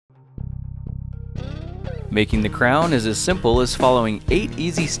Making the crown is as simple as following 8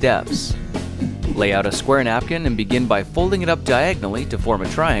 easy steps. Lay out a square napkin and begin by folding it up diagonally to form a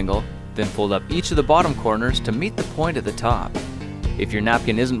triangle, then fold up each of the bottom corners to meet the point at the top. If your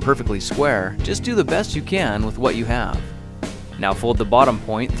napkin isn't perfectly square, just do the best you can with what you have. Now fold the bottom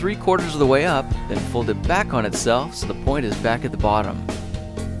point 3/4 of the way up, then fold it back on itself so the point is back at the bottom.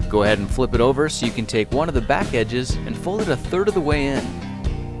 Go ahead and flip it over so you can take one of the back edges and fold it 1/3 of the way in.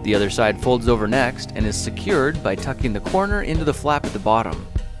 The other side folds over next and is secured by tucking the corner into the flap at the bottom.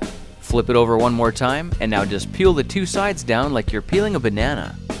 Flip it over one more time and now just peel the 2 sides down like you're peeling a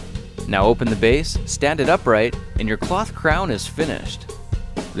banana. Now open the base, stand it upright, and your cloth crown is finished.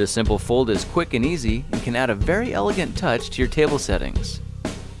 This simple fold is quick and easy and can add a very elegant touch to your table settings.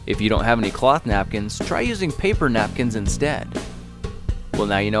 If you don't have any cloth napkins, try using paper napkins instead. Well,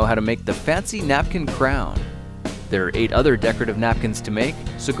 now you know how to make the fancy napkin crown. There are 8 other decorative napkins to make,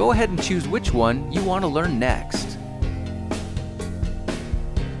 so go ahead and choose which one you want to learn next.